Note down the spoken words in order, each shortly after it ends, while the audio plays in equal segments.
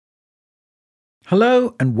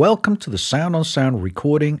Hello and welcome to the Sound on Sound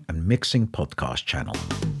recording and mixing podcast channel.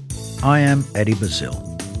 I am Eddie Bazil.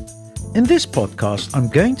 In this podcast, I'm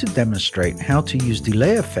going to demonstrate how to use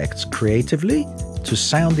delay effects creatively to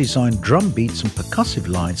sound design drum beats and percussive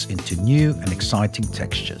lines into new and exciting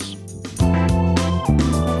textures.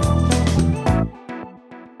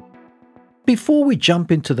 Before we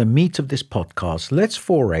jump into the meat of this podcast, let's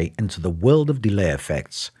foray into the world of delay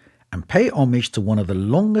effects and pay homage to one of the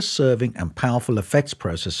longest-serving and powerful effects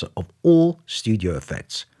processor of all studio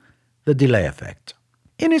effects, the delay effect.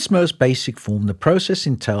 In its most basic form, the process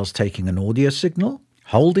entails taking an audio signal,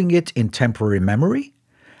 holding it in temporary memory,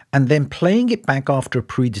 and then playing it back after a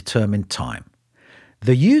predetermined time.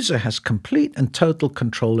 The user has complete and total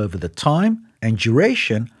control over the time and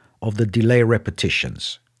duration of the delay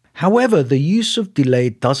repetitions. However, the use of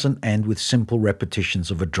delay doesn't end with simple repetitions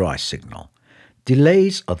of a dry signal.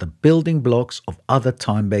 Delays are the building blocks of other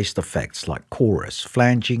time-based effects like chorus,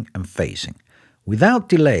 flanging, and phasing. Without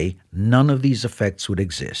delay, none of these effects would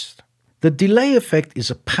exist. The delay effect is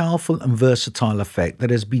a powerful and versatile effect that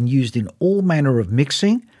has been used in all manner of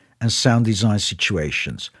mixing and sound design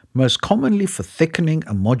situations, most commonly for thickening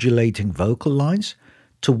and modulating vocal lines,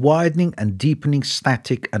 to widening and deepening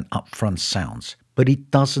static and upfront sounds. But it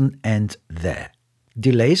doesn't end there.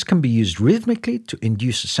 Delays can be used rhythmically to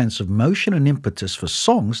induce a sense of motion and impetus for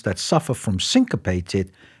songs that suffer from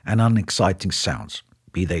syncopated and unexciting sounds,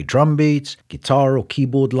 be they drum beats, guitar or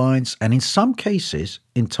keyboard lines, and in some cases,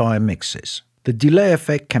 entire mixes. The delay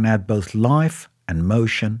effect can add both life and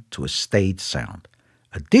motion to a stayed sound.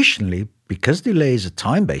 Additionally, because delay is a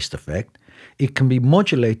time-based effect, it can be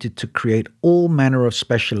modulated to create all manner of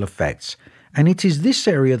special effects. And it is this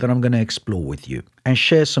area that I'm going to explore with you and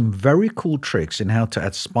share some very cool tricks in how to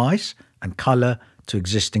add spice and color to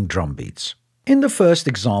existing drum beats. In the first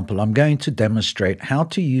example, I'm going to demonstrate how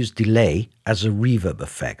to use delay as a reverb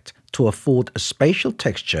effect to afford a spatial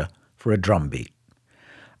texture for a drum beat.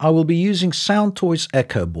 I will be using Soundtoys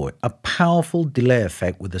Echo Boy, a powerful delay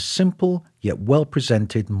effect with a simple yet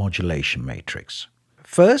well-presented modulation matrix.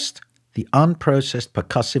 First, the unprocessed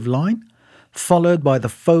percussive line, followed by the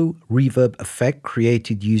faux reverb effect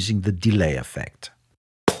created using the delay effect.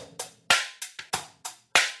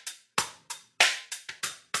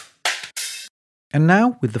 And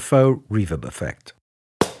now with the faux reverb effect.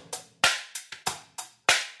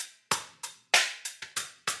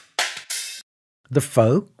 The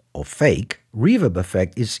faux, or fake, reverb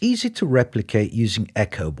effect is easy to replicate using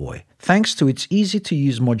Echo Boy, thanks to its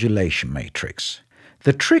easy-to-use modulation matrix.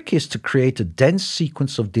 The trick is to create a dense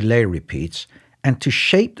sequence of delay repeats and to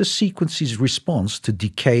shape the sequence's response to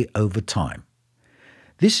decay over time.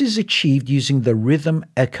 This is achieved using the rhythm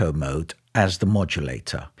echo mode as the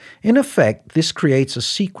modulator. In effect, this creates a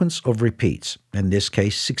sequence of repeats, in this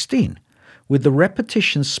case 16, with the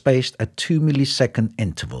repetitions spaced at 2 millisecond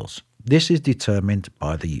intervals. This is determined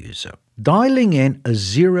by the user. Dialing in a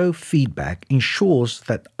zero feedback ensures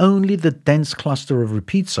that only the dense cluster of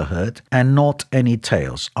repeats are heard and not any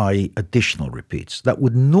tails, i.e. additional repeats, that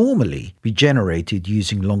would normally be generated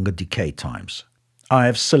using longer decay times. I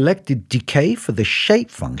have selected decay for the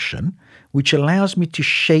shape function, which allows me to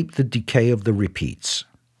shape the decay of the repeats.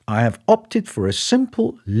 I have opted for a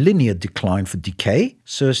simple linear decline for decay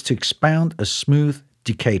so as to expound a smooth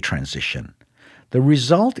decay transition. The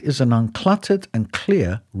result is an uncluttered and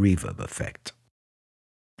clear reverb effect.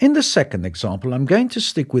 In the second example, I'm going to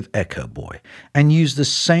stick with Echo Boy and use the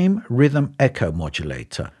same rhythm echo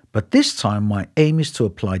modulator, but this time my aim is to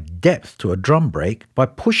apply depth to a drum break by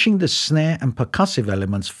pushing the snare and percussive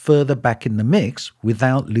elements further back in the mix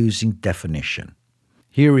without losing definition.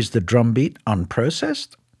 Here is the drum beat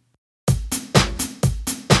unprocessed.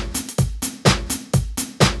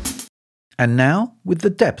 And now with the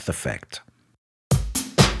depth effect.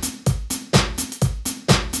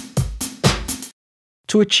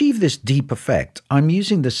 To achieve this deep effect, I'm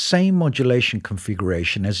using the same modulation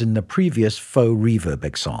configuration as in the previous faux reverb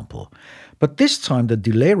example, but this time the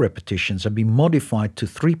delay repetitions have been modified to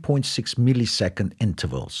 3.6 millisecond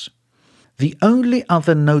intervals. The only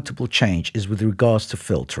other notable change is with regards to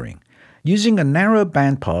filtering. Using a narrow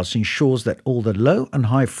bandpass ensures that all the low and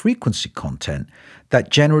high frequency content that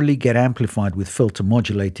generally get amplified with filter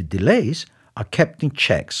modulated delays are kept in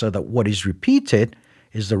check so that what is repeated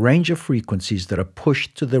is the range of frequencies that are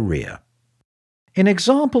pushed to the rear. In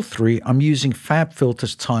example 3, I'm using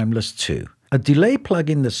FabFilter's Timeless 2, a delay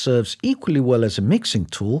plugin that serves equally well as a mixing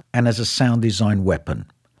tool and as a sound design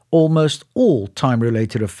weapon. Almost all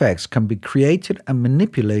time-related effects can be created and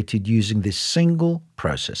manipulated using this single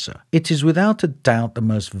processor. It is without a doubt the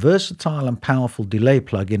most versatile and powerful delay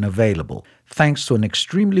plugin available, thanks to an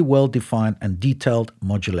extremely well-defined and detailed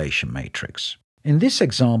modulation matrix. In this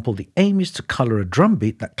example, the aim is to color a drum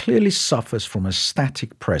beat that clearly suffers from a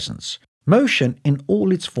static presence. Motion in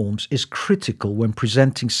all its forms is critical when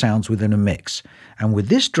presenting sounds within a mix, and with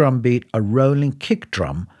this drum beat, a rolling kick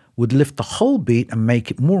drum would lift the whole beat and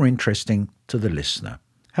make it more interesting to the listener.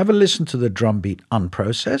 Have a listen to the drum beat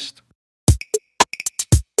unprocessed.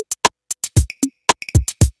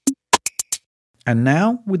 And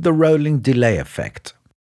now with the rolling delay effect.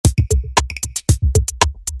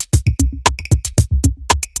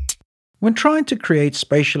 When trying to create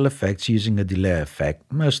spatial effects using a delay effect,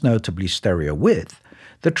 most notably stereo width,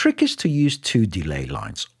 the trick is to use two delay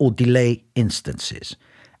lines, or delay instances,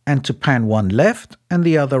 and to pan one left and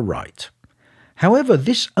the other right. However,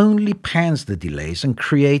 this only pans the delays and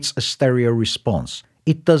creates a stereo response.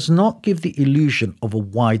 It does not give the illusion of a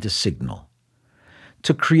wider signal.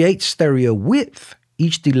 To create stereo width,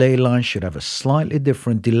 each delay line should have a slightly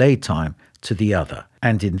different delay time to the other.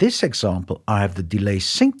 And in this example, I have the delay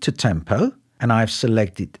synced to tempo, and I have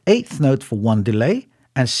selected 8th note for one delay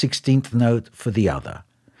and 16th note for the other.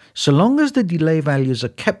 So long as the delay values are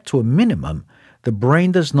kept to a minimum, the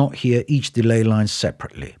brain does not hear each delay line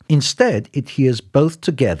separately. Instead, it hears both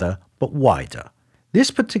together, but wider. This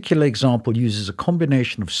particular example uses a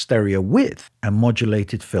combination of stereo width and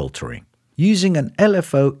modulated filtering. Using an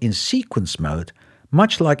LFO in sequence mode,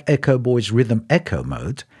 much like Echo Boy's Rhythm Echo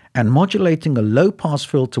mode, and modulating a low-pass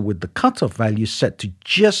filter with the cutoff value set to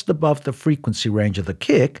just above the frequency range of the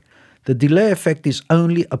kick, the delay effect is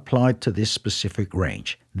only applied to this specific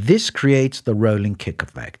range. This creates the rolling kick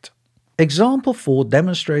effect. Example 4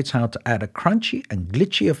 demonstrates how to add a crunchy and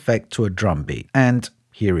glitchy effect to a drum beat, and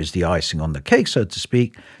here is the icing on the cake, so to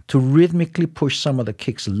speak, to rhythmically push some of the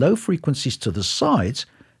kick's low frequencies to the sides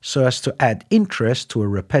so as to add interest to a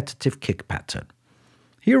repetitive kick pattern.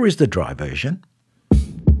 Here is the dry version.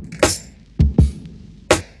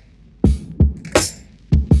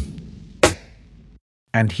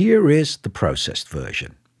 And here is the processed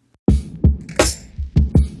version.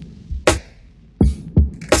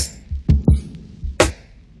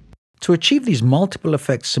 To achieve these multiple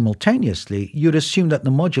effects simultaneously, you'd assume that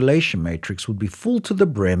the modulation matrix would be full to the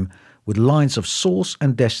brim with lines of source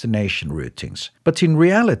and destination routings. But in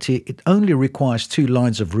reality, it only requires 2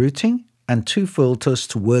 lines of routing and 2 filters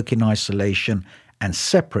to work in isolation and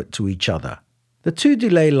separate to each other. The 2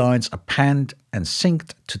 delay lines are panned and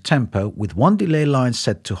synced to tempo, with one delay line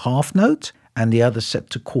set to half note and the other set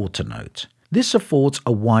to quarter note. This affords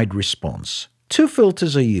a wide response. 2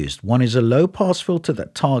 filters are used. One is a low-pass filter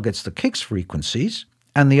that targets the kick's frequencies,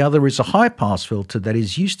 and the other is a high-pass filter that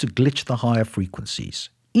is used to glitch the higher frequencies.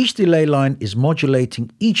 Each delay line is modulating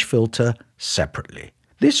each filter separately.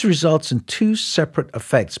 This results in 2 separate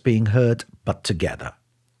effects being heard but together.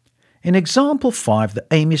 In example 5, the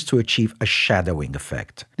aim is to achieve a shadowing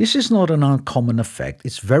effect. This is not an uncommon effect.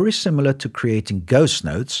 It's very similar to creating ghost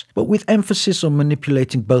notes, but with emphasis on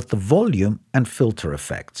manipulating both the volume and filter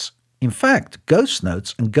effects. In fact, ghost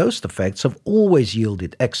notes and ghost effects have always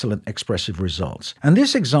yielded excellent expressive results, and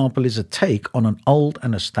this example is a take on an old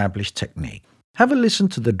and established technique. Have a listen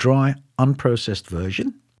to the dry, unprocessed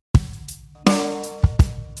version.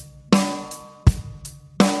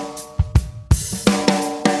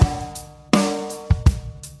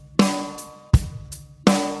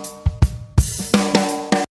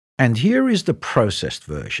 And here is the processed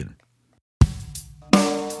version.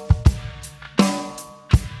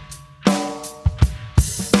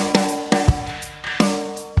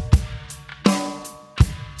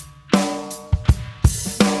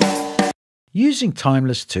 Using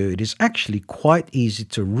Timeless 2, it is actually quite easy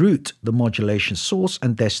to route the modulation source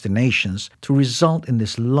and destinations to result in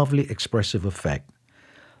this lovely expressive effect.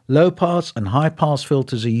 Low-pass and high-pass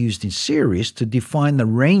filters are used in series to define the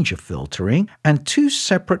range of filtering, and 2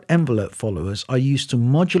 separate envelope followers are used to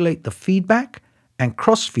modulate the feedback and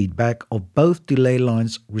cross-feedback of both delay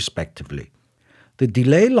lines respectively. The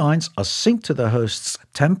delay lines are synced to the host's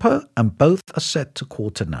tempo and both are set to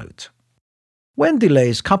quarter note. When delay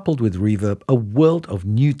is coupled with reverb, a world of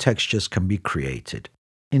new textures can be created.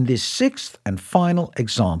 In this 6th and final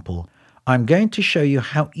example, I'm going to show you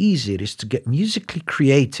how easy it is to get musically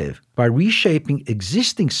creative by reshaping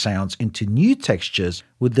existing sounds into new textures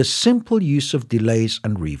with the simple use of delays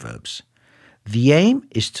and reverbs. The aim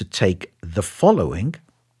is to take the following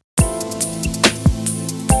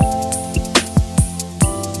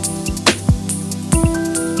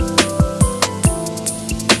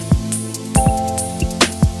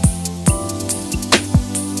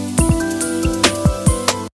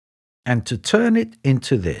and to turn it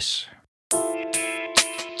into this.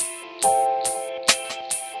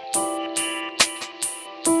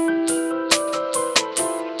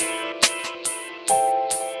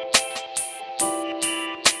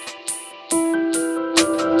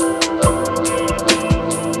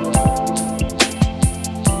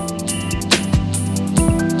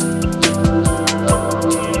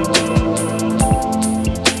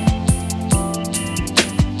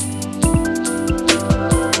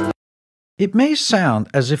 It may sound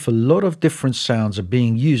as if a lot of different sounds are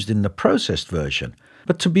being used in the processed version,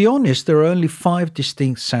 but to be honest, there are only 5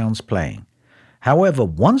 distinct sounds playing. However,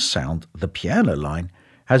 one sound, the piano line,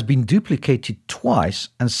 has been duplicated twice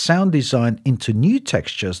and sound designed into new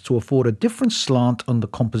textures to afford a different slant on the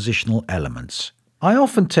compositional elements. I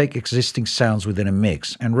often take existing sounds within a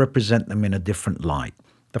mix and represent them in a different light.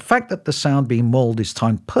 The fact that the sound being molded is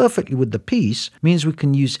timed perfectly with the piece means we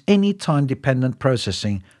can use any time-dependent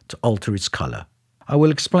processing to alter its color. I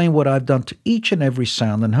will explain what I've done to each and every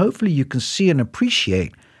sound, and hopefully you can see and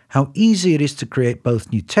appreciate how easy it is to create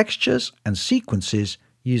both new textures and sequences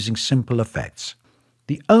using simple effects.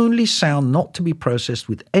 The only sound not to be processed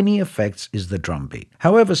with any effects is the drum beat.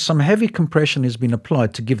 However, some heavy compression has been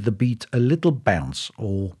applied to give the beat a little bounce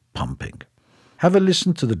or pumping. Have a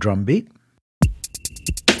listen to the drum beat.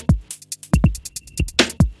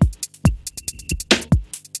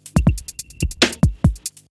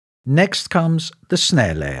 Next comes the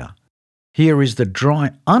snare layer. Here is the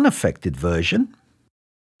dry, unaffected version.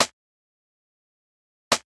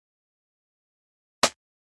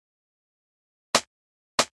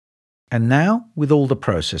 And now with all the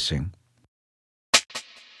processing.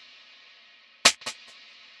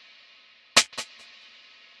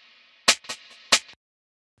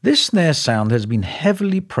 This snare sound has been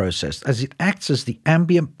heavily processed as it acts as the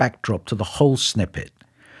ambient backdrop to the whole snippet.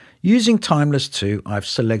 Using Timeless 2, I've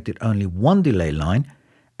selected only one delay line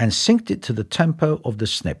and synced it to the tempo of the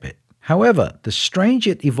snippet. However, the strange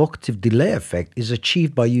yet evocative delay effect is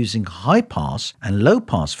achieved by using high-pass and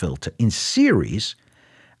low-pass filter in series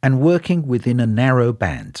and working within a narrow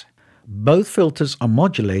band. Both filters are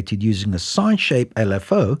modulated using a sine-shape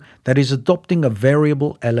LFO that is adopting a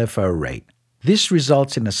variable LFO rate. This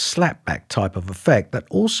results in a slapback type of effect that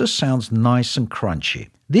also sounds nice and crunchy.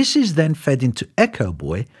 This is then fed into Echo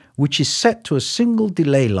Boy, which is set to a single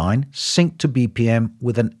delay line synced to BPM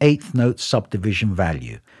with an 8th note subdivision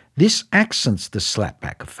value. This accents the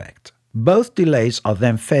slapback effect. Both delays are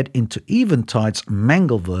then fed into Eventide's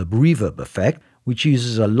Mangelverb reverb effect, which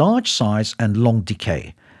uses a large size and long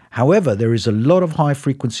decay. However, there is a lot of high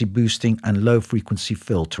frequency boosting and low frequency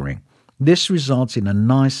filtering. This results in a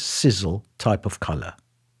nice sizzle type of color.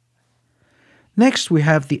 Next, we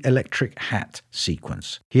have the electric hat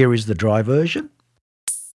sequence. Here is the dry version.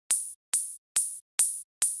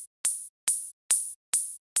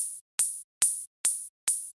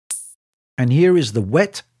 And here is the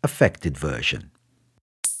wet, affected version.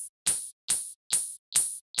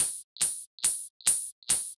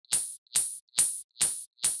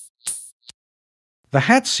 The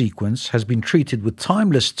hat sequence has been treated with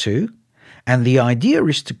Timeless 2, and the idea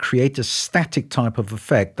is to create a static type of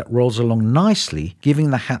effect that rolls along nicely, giving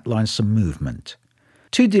the hat line some movement.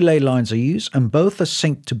 2 delay lines are used, and both are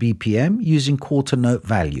synced to BPM using quarter note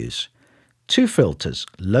values. 2 filters,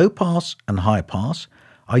 low pass and high pass,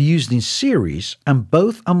 are used in series, and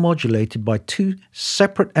both are modulated by 2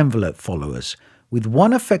 separate envelope followers, with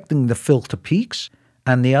one affecting the filter peaks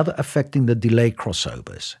and the other affecting the delay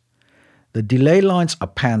crossovers. The delay lines are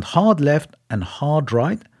panned hard left and hard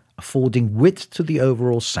right, affording width to the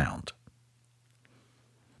overall sound.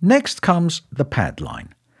 Next comes the pad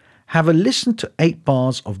line. Have a listen to 8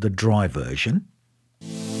 bars of the dry version.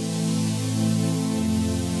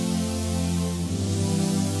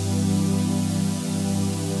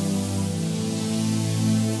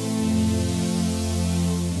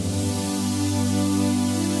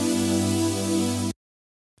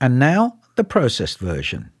 And now the processed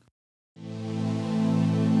version.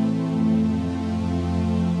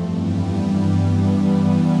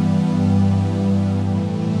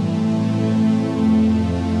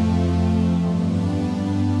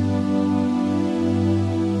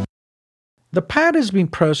 The pad has been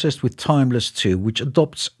processed with Timeless 2, which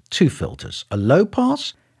adopts 2 filters, a low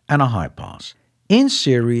pass and a high pass, in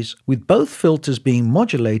series, with both filters being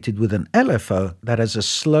modulated with an LFO that has a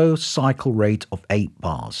slow cycle rate of 8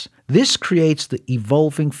 bars. This creates the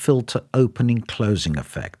evolving filter opening-closing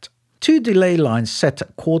effect. 2 delay lines set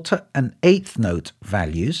at quarter and 8th note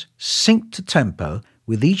values, synced to tempo,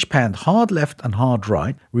 with each panned hard left and hard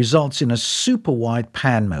right, results in a super wide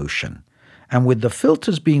pan motion. And with the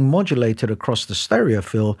filters being modulated across the stereo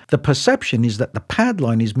field, the perception is that the pad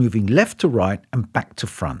line is moving left to right and back to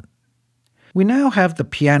front. We now have the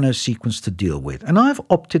piano sequence to deal with, and I've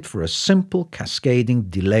opted for a simple cascading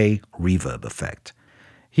delay reverb effect.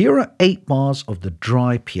 Here are 8 bars of the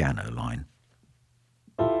dry piano line.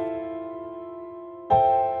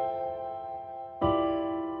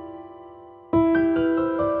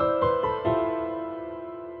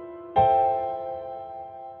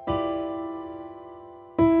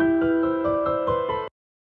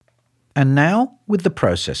 And now with the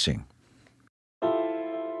processing.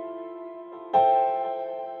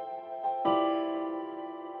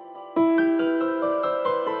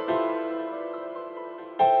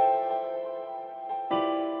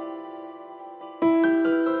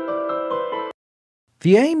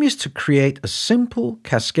 The aim is to create a simple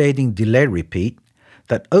cascading delay repeat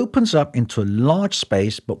that opens up into a large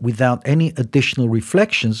space but without any additional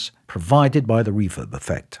reflections provided by the reverb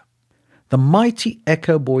effect. The mighty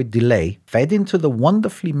Echo Boy delay fed into the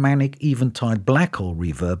wonderfully manic eventide black hole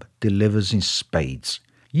reverb delivers in spades.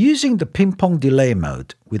 Using the ping-pong delay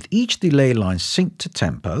mode, with each delay line synced to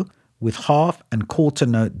tempo, with half and quarter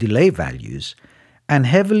note delay values, and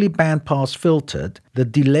heavily bandpass filtered, the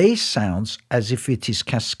delay sounds as if it is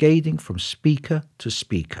cascading from speaker to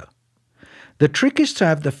speaker. The trick is to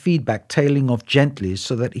have the feedback tailing off gently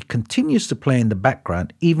so that it continues to play in the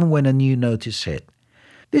background even when a new note is hit.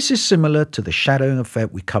 This is similar to the shadowing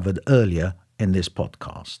effect we covered earlier in this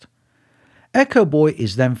podcast. Echo Boy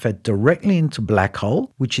is then fed directly into Black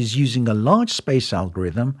Hole, which is using a large space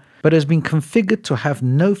algorithm, but has been configured to have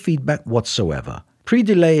no feedback whatsoever.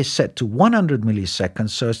 Pre-delay is set to 100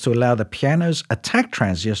 milliseconds so as to allow the piano's attack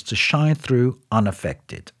transients to shine through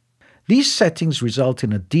unaffected. These settings result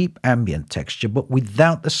in a deep ambient texture, but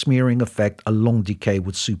without the smearing effect a long decay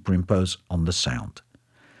would superimpose on the sound.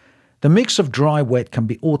 The mix of dry-wet can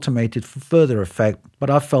be automated for further effect, but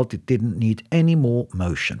I felt it didn't need any more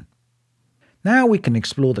motion. Now we can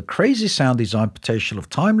explore the crazy sound design potential of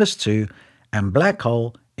Timeless 2 and Black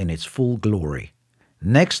Hole in its full glory.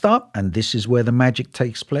 Next up, and this is where the magic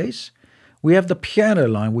takes place, we have the piano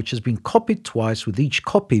line, which has been copied twice, with each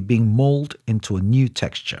copy being mauled into a new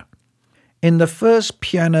texture. In the first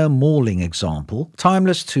piano mauling example,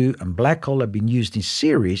 Timeless 2 and Black Hole have been used in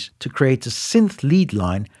series to create a synth lead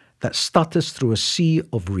line that stutters through a sea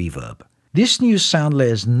of reverb. This new sound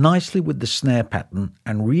layers nicely with the snare pattern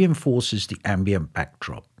and reinforces the ambient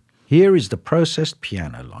backdrop. Here is the processed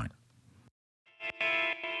piano line.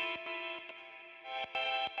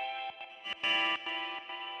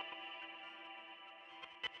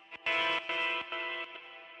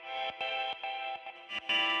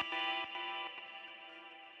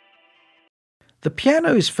 The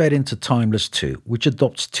piano is fed into Timeless 2, which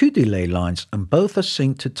adopts 2 delay lines and both are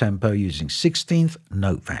synced to tempo using 16th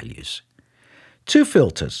note values. 2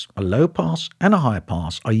 filters, a low pass and a high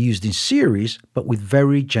pass, are used in series but with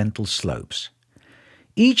very gentle slopes.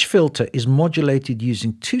 Each filter is modulated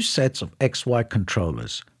using 2 sets of XY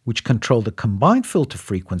controllers, which control the combined filter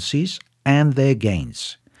frequencies and their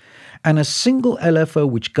gains, and a single LFO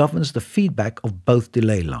which governs the feedback of both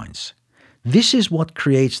delay lines. This is what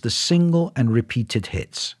creates the single and repeated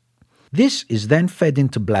hits. This is then fed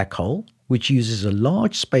into Black Hole, which uses a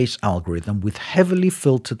large space algorithm with heavily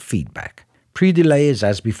filtered feedback. Pre-delay is,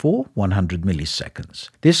 as before, 100 milliseconds.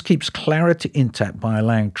 This keeps clarity intact by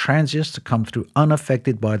allowing transients to come through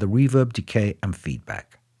unaffected by the reverb decay and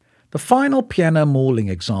feedback. The final piano mauling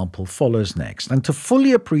example follows next, and to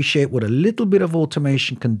fully appreciate what a little bit of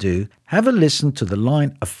automation can do, have a listen to the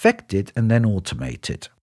line affected and then automated.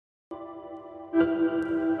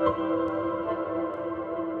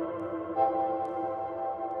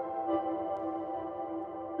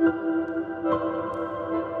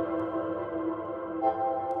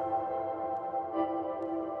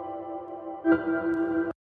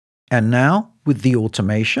 And now, with the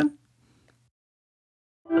automation.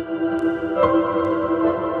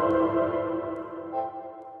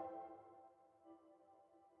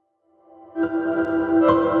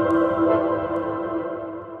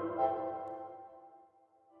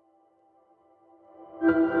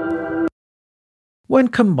 When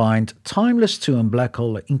combined, Timeless 2 and Black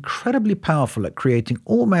Hole are incredibly powerful at creating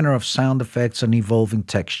all manner of sound effects and evolving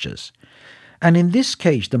textures. And in this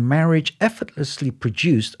case, the marriage effortlessly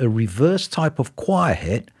produced a reverse type of choir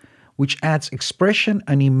hit, which adds expression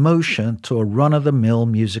and emotion to a run-of-the-mill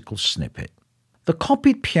musical snippet. The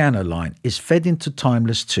copied piano line is fed into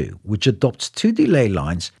Timeless 2, which adopts 2 delay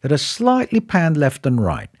lines that are slightly panned left and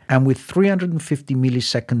right, and with 350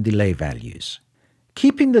 millisecond delay values.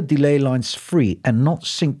 Keeping the delay lines free and not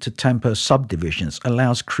synced to tempo subdivisions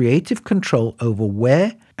allows creative control over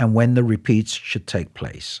where and when the repeats should take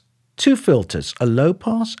place. 2 filters, a low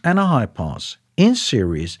pass and a high pass, in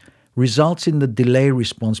series results in the delay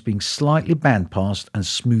response being slightly bandpassed and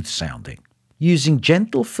smooth sounding. Using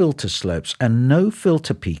gentle filter slopes and no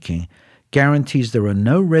filter peaking guarantees there are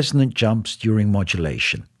no resonant jumps during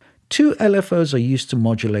modulation. 2 LFOs are used to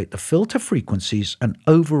modulate the filter frequencies and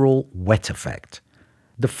overall wet effect.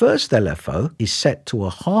 The first LFO is set to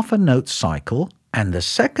a half a note cycle and the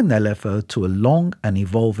second LFO to a long and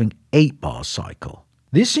evolving 8-bar cycle.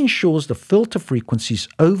 This ensures the filter frequencies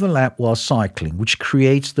overlap while cycling, which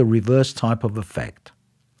creates the reverse type of effect.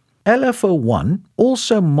 LFO1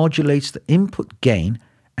 also modulates the input gain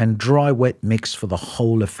and dry-wet mix for the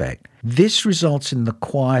whole effect. This results in the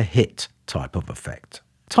choir hit type of effect.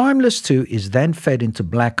 Timeless 2 is then fed into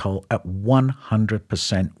Black Hole at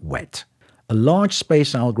 100% wet. A large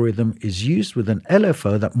space algorithm is used with an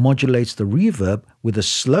LFO that modulates the reverb with a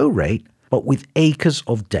slow rate but with acres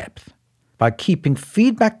of depth. By keeping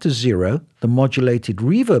feedback to 0, the modulated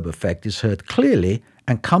reverb effect is heard clearly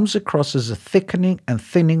and comes across as a thickening and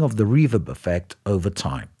thinning of the reverb effect over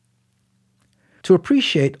time. To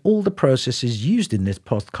appreciate all the processes used in this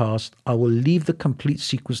podcast, I will leave the complete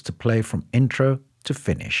sequence to play from intro to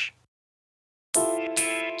finish.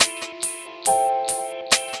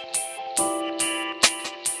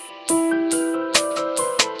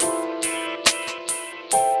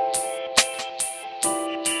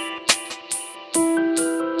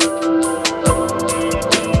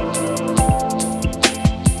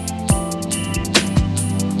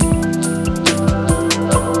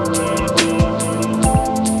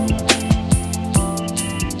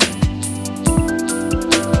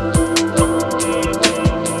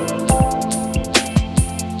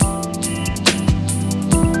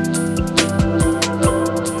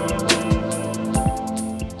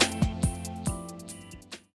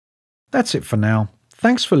 That's it for now.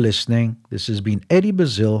 Thanks for listening. This has been Eddie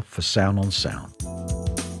Bazil for Sound on Sound.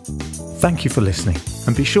 Thank you for listening,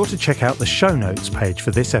 and be sure to check out the show notes page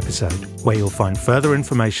for this episode, where you'll find further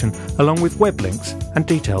information along with web links and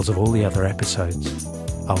details of all the other episodes.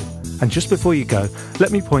 Oh, and just before you go,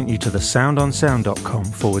 let me point you to the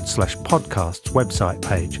soundonsound.com/podcasts website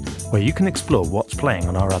page, where you can explore what's playing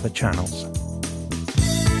on our other channels.